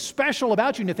 There's something special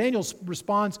about you. Nathanael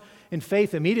responds in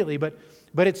faith immediately, but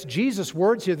it's Jesus'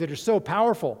 words here that are so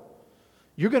powerful.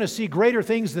 You're going to see greater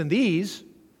things than these.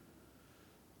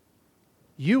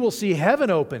 You will see heaven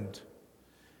opened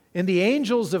and the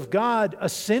angels of God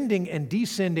ascending and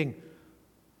descending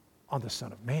on the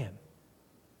Son of Man.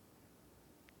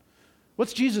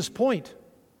 What's Jesus' point?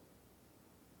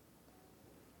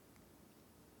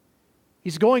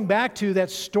 He's going back to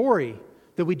that story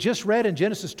that we just read in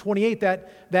Genesis 28,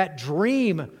 that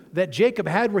dream that Jacob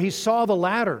had where he saw the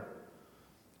ladder,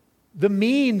 the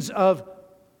means of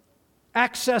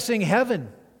accessing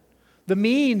heaven, the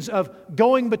means of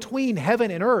going between heaven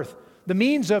and earth, the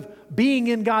means of being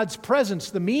in God's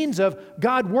presence, the means of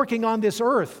God working on this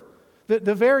earth,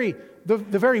 the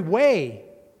very way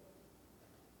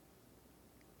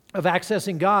of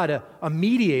accessing God, a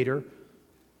mediator.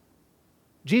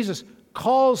 Jesus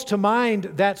calls to mind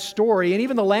that story, and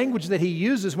even the language that he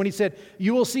uses when he said,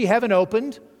 you will see heaven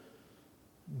opened.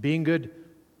 Being good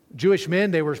Jewish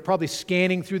men, they were probably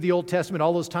scanning through the Old Testament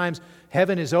all those times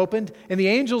heaven is opened, and the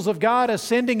angels of God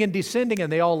ascending and descending,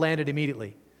 and they all landed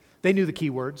immediately. They knew the key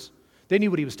words. They knew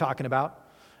what he was talking about.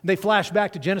 And they flashed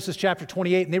back to Genesis chapter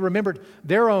 28, and they remembered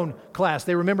their own class.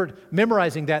 They remembered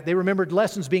memorizing that. They remembered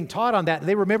lessons being taught on that. And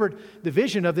they remembered the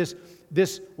vision of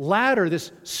this ladder,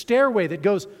 this stairway that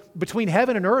goes between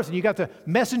heaven and earth, and you got the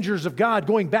messengers of God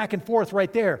going back and forth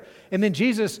right there. And then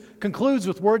Jesus concludes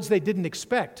with words they didn't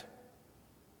expect.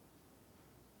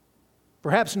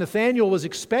 Perhaps Nathanael was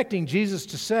expecting Jesus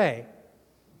to say,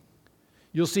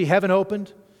 you'll see heaven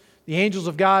opened, the angels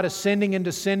of God ascending and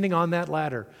descending on that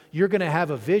ladder. You're going to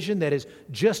have a vision that is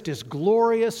just as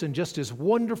glorious and just as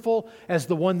wonderful as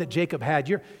the one that Jacob had.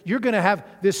 You're going to have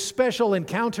this special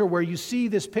encounter where you see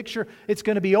this picture. It's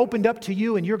going to be opened up to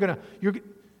you, and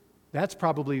that's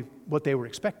probably what they were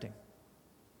expecting.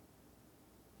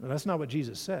 No, that's not what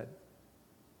Jesus said.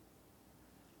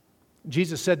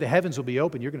 Jesus said the heavens will be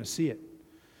open. You're going to see it.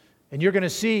 And you're going to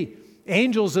see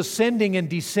angels ascending and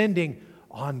descending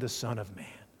on the Son of Man.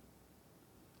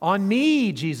 On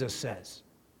me, Jesus says.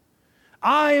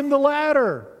 I am the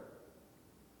ladder.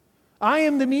 I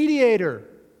am the mediator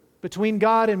between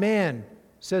God and man,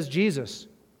 says Jesus.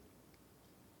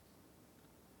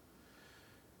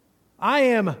 I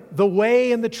am the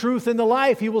way and the truth and the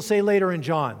life, he will say later in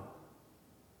John.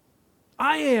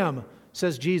 I am,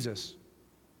 says Jesus.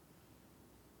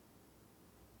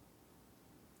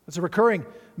 It's a recurring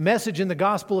message in the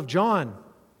Gospel of John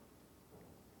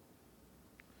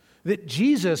that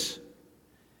Jesus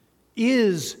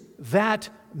is that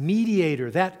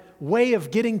mediator, that way of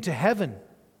getting to heaven.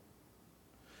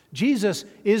 Jesus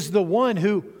is the one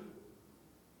who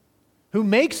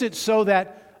makes it so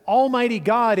that Almighty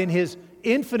God, in His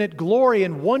infinite glory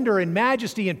and wonder and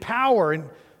majesty and power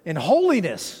and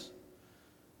holiness,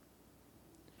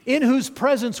 in whose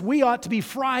presence we ought to be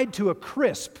fried to a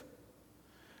crisp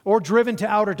or driven to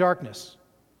outer darkness.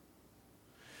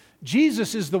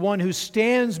 Jesus is the one who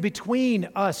stands between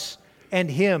us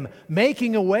and Him,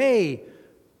 making a way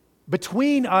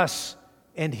between us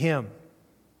and Him.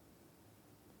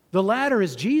 The ladder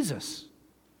is Jesus.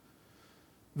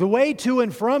 The way to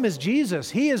and from is Jesus.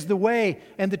 He is the way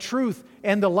and the truth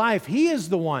and the life. He is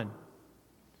the one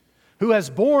who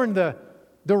has borne the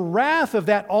wrath of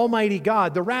that Almighty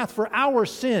God, the wrath for our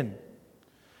sin,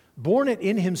 borne it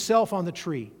in Himself on the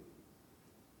tree,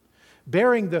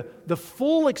 bearing the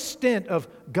full extent of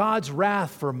God's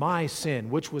wrath for my sin,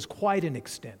 which was quite an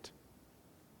extent,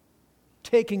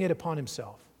 taking it upon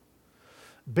Himself,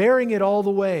 bearing it all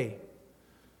the way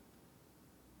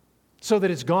so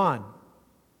that it's gone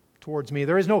towards me.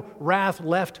 There is no wrath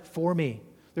left for me.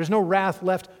 There's no wrath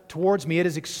left towards me. It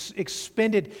is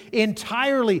expended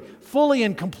entirely, fully,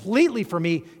 and completely for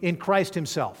me in Christ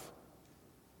Himself.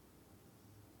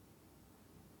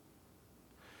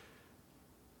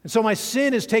 And so my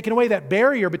sin is taken away, that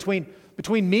barrier between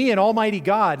me and Almighty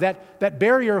God, that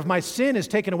barrier of my sin is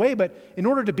taken away, but in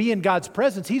order to be in God's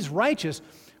presence, He's righteous.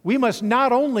 We must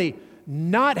not only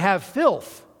not have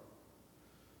filth,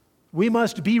 we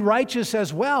must be righteous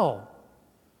as well.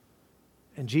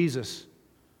 And Jesus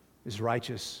is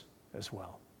righteous as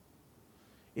well.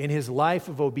 In His life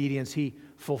of obedience, He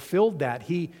fulfilled that.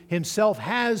 He Himself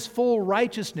has full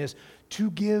righteousness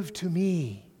to give to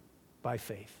me by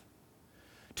faith,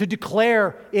 to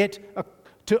declare it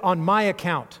on my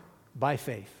account by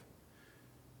faith.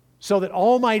 So that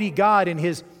Almighty God in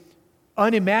His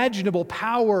unimaginable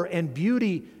power and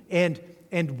beauty and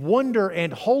wonder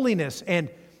and holiness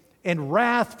and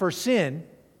wrath for sin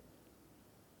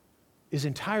is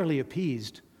entirely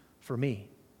appeased for me.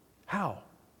 How?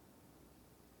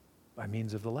 By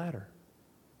means of the ladder.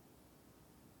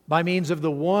 By means of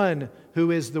the one who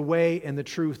is the way and the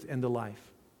truth and the life.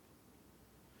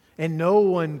 And no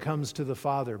one comes to the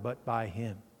Father but by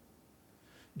Him.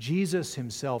 Jesus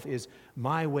Himself is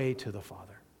my way to the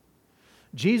Father.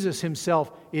 Jesus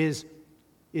Himself is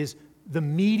the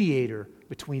mediator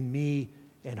between me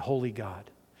and holy God.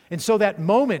 And so that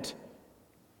moment,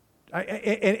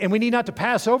 and we need not to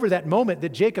pass over that moment that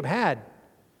Jacob had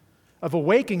of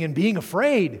awaking and being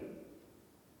afraid.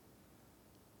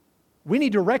 We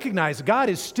need to recognize God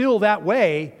is still that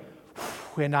way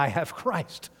when I have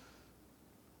Christ.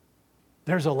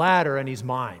 There's a ladder and He's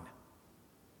mine.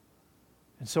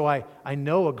 And so I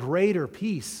know a greater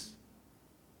peace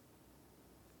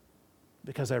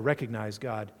because I recognize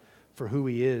God for who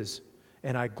He is,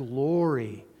 and I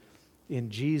glory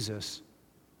in Jesus,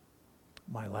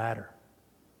 my ladder.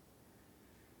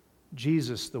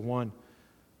 Jesus, the one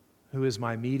who is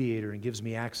my mediator and gives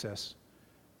me access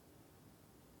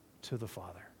to the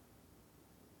Father.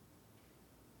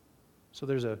 So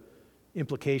there's an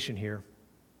implication here,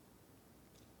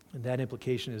 and that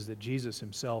implication is that Jesus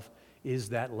Himself is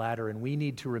that ladder. And we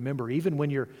need to remember, even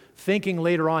when you're thinking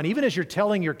later on, even as you're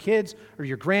telling your kids or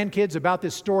your grandkids about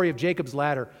this story of Jacob's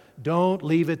ladder, don't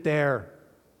leave it there.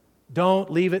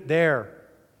 Don't leave it there.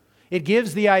 It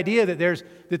gives the idea that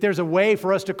there's a way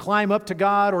for us to climb up to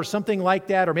God or something like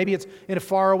that, or maybe it's in a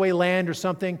faraway land or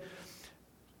something.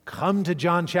 Come to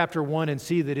John chapter 1 and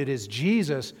see that it is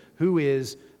Jesus who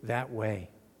is that way.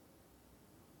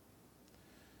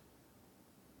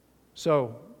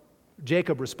 So,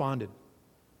 Jacob responded.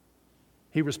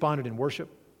 He responded in worship.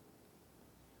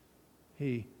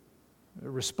 He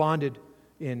responded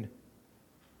in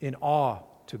awe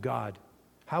to God.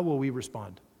 How will we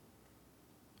respond?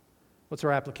 What's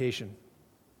our application?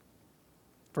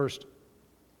 First,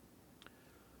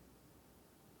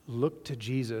 look to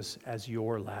Jesus as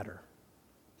your ladder.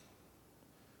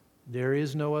 There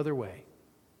is no other way.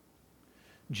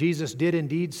 Jesus did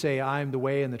indeed say, I am the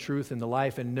way and the truth and the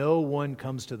life, and no one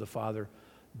comes to the Father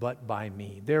but by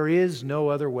me. There is no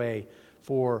other way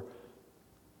for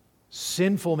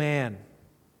sinful man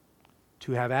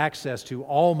to have access to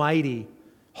almighty,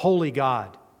 holy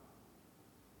God,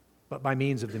 but by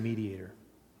means of the mediator.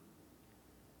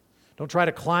 Don't try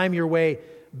to climb your way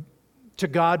to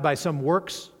God by some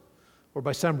works or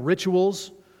by some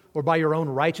rituals or by your own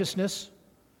righteousness.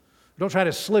 Don't try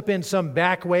to slip in some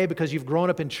back way because you've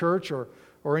grown up in church or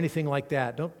anything like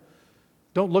that.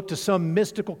 Don't look to some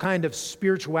mystical kind of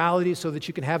spirituality so that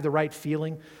you can have the right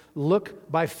feeling.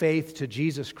 Look by faith to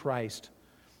Jesus Christ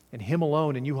and Him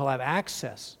alone, and you will have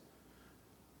access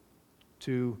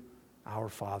to our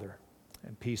Father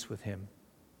and peace with Him.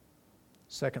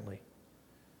 Secondly,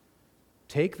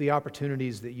 take the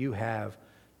opportunities that you have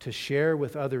to share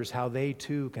with others how they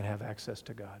too can have access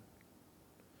to God.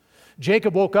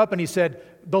 Jacob woke up and he said,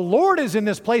 the Lord is in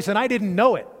this place and I didn't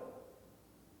know it.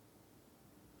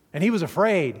 And he was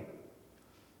afraid.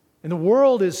 And the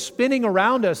world is spinning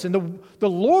around us and the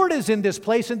Lord is in this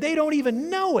place and they don't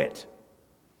even know it.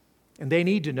 And they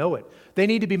need to know it. They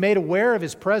need to be made aware of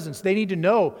His presence. They need to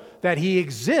know that He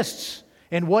exists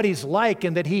and what He's like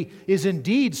and that He is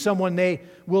indeed someone they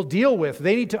will deal with.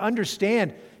 They need to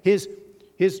understand His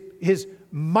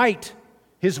might,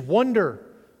 His wonder,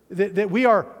 that we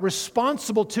are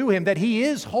responsible to Him, that He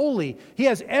is holy. He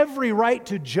has every right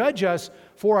to judge us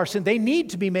for our sin. They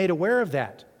need to be made aware of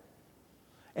that.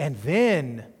 And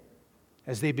then,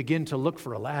 as they begin to look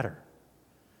for a ladder,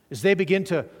 as they begin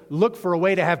to look for a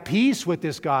way to have peace with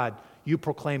this God, you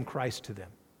proclaim Christ to them.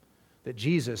 That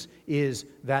Jesus is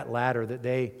that ladder, that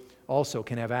they also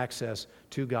can have access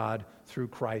to God through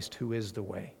Christ, who is the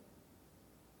way.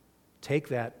 Take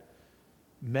that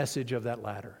message of that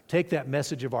ladder. Take that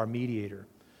message of our mediator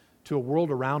to a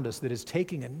world around us that is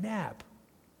taking a nap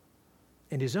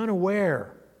and is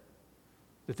unaware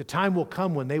that the time will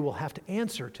come when they will have to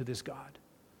answer to this God,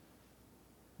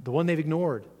 the one they've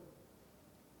ignored.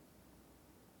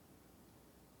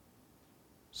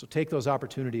 So take those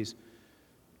opportunities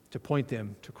to point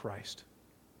them to Christ.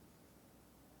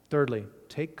 Thirdly,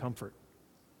 take comfort.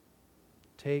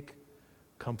 Take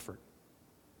comfort.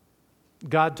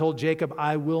 God told Jacob,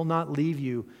 I will not leave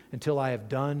you until I have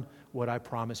done what I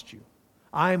promised you.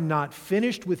 I'm not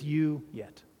finished with you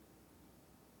yet.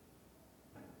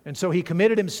 And so he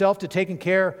committed himself to taking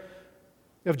care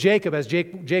of Jacob as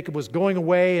Jacob was going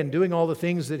away and doing all the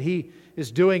things that he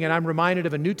is doing. And I'm reminded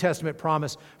of a New Testament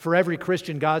promise for every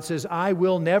Christian. God says, I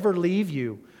will never leave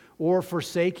you or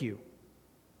forsake you.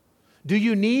 Do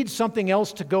you need something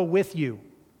else to go with you?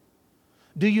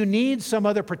 Do you need some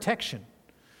other protection?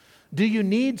 Do you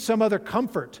need some other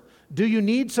comfort? Do you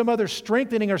need some other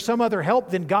strengthening or some other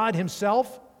help than God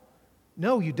Himself?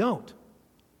 No, you don't.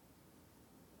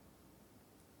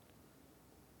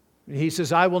 He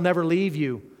says, I will never leave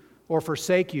you or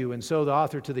forsake you. And so the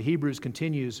author to the Hebrews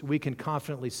continues, we can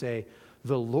confidently say,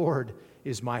 the Lord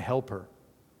is my helper.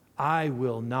 I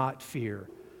will not fear.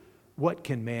 What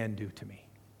can man do to me?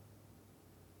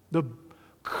 The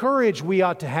courage we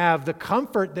ought to have, the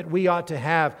comfort that we ought to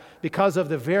have because of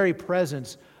the very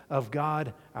presence of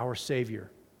God, our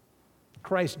Savior.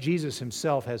 Christ Jesus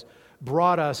Himself has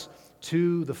brought us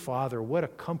to the Father. What a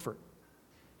comfort.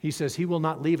 He says He will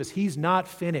not leave us. He's not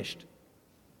finished.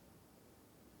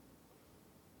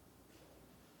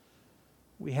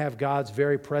 We have God's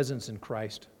very presence in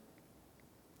Christ.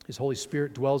 His Holy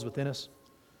Spirit dwells within us.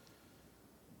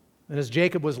 And as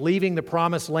Jacob was leaving the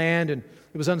promised land, and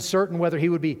it was uncertain whether he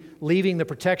would be leaving the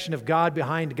protection of God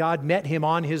behind, God met him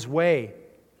on his way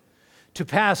to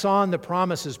pass on the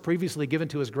promises previously given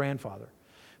to his grandfather,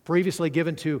 previously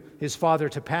given to his father,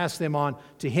 to pass them on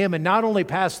to him, and not only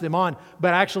pass them on,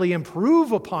 but actually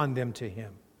improve upon them to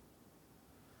him.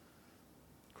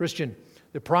 Christian,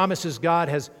 the promises God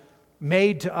has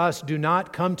made to us do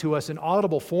not come to us in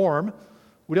audible form.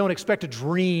 We don't expect a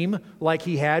dream like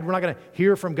he had. We're not going to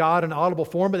hear from God in audible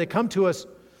form, but they come to us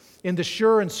in the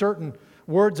sure and certain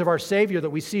words of our Savior that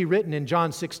we see written in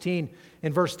John 16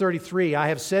 in verse 33. I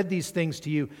have said these things to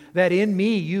you, that in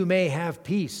me you may have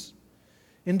peace.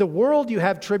 In the world you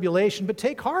have tribulation, but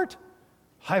take heart.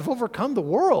 I've overcome the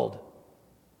world.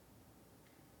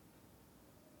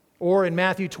 Or in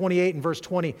Matthew 28 and verse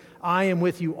 20, I am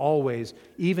with you always,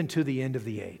 even to the end of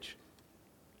the age.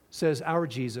 Says our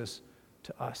Jesus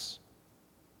to us.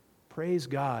 Praise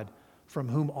God, from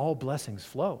whom all blessings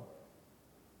flow.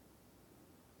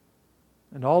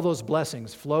 And all those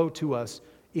blessings flow to us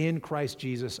in Christ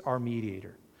Jesus, our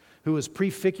mediator, who is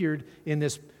prefigured in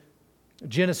this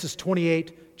Genesis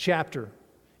 28 chapter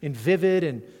in vivid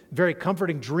and very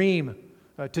comforting dream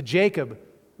to Jacob,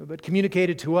 but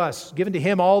communicated to us, given to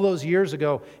him all those years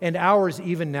ago, and ours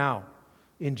even now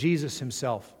in Jesus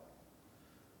Himself.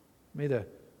 May the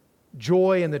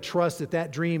joy and the trust that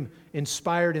that dream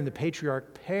inspired in the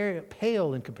patriarch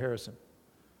pale in comparison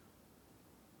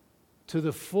to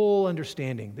the full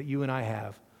understanding that you and I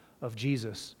have of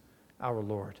Jesus, our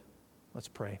Lord. Let's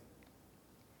pray.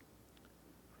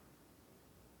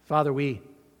 Father, we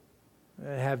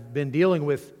have been dealing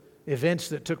with events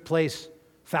that took place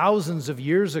thousands of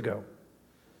years ago.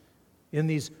 In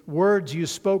these words you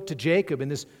spoke to Jacob, in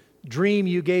this dream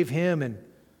you gave him, and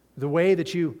the way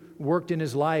that you worked in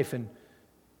his life. And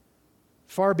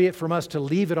far be it from us to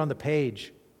leave it on the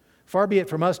page. Far be it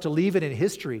from us to leave it in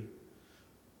history.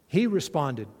 He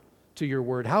responded to your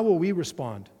word. How will we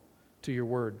respond to your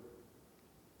word?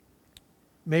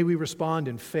 May we respond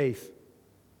in faith.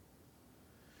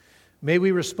 May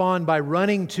we respond by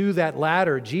running to that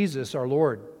ladder, Jesus our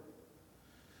Lord,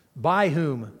 by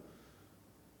whom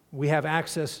we have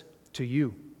access to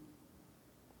you.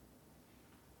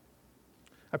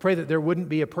 I pray that there wouldn't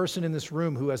be a person in this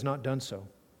room who has not done so.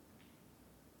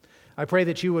 I pray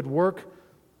that you would work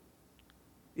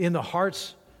in the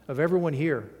hearts of everyone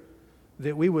here,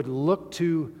 that we would look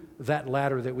to that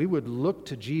ladder, that we would look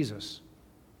to Jesus,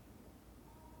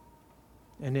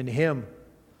 and in Him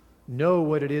know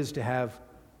what it is to have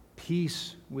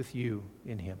peace with you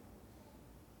in Him.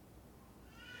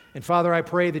 And Father, I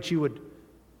pray that you would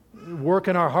work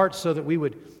in our hearts so that we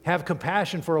would have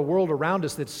compassion for a world around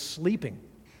us that's sleeping,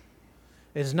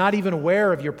 is not even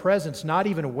aware of your presence, not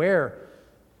even aware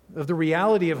of the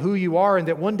reality of who you are, and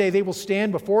that one day they will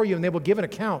stand before you and they will give an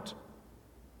account.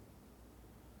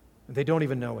 And they don't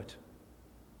even know it.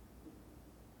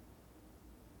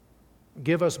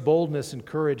 Give us boldness and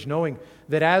courage, knowing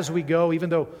that as we go, even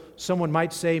though someone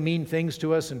might say mean things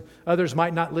to us and others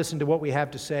might not listen to what we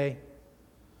have to say,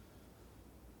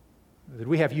 that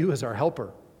we have you as our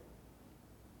helper.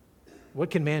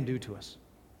 What can man do to us?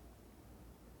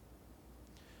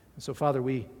 And so, Father,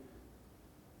 we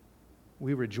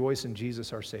rejoice in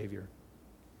Jesus, our Savior.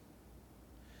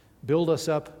 Build us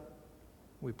up,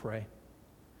 we pray.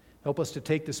 Help us to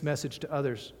take this message to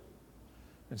others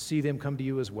and see them come to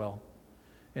you as well,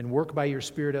 and work by your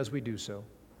Spirit as we do so.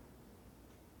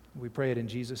 We pray it in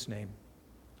Jesus' name.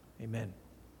 Amen.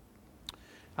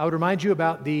 I would remind you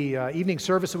about the evening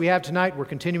service that we have tonight. We're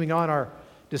continuing on our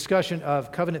discussion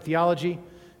of covenant theology,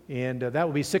 and that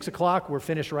will be 6 o'clock. We're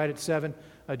finished right at 7,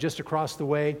 just across the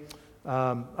way.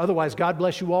 Otherwise, God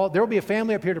bless you all. There will be a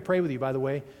family up here to pray with you, by the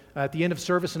way, at the end of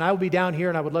service, and I will be down here,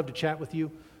 and I would love to chat with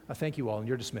you. Thank you all, and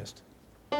you're dismissed.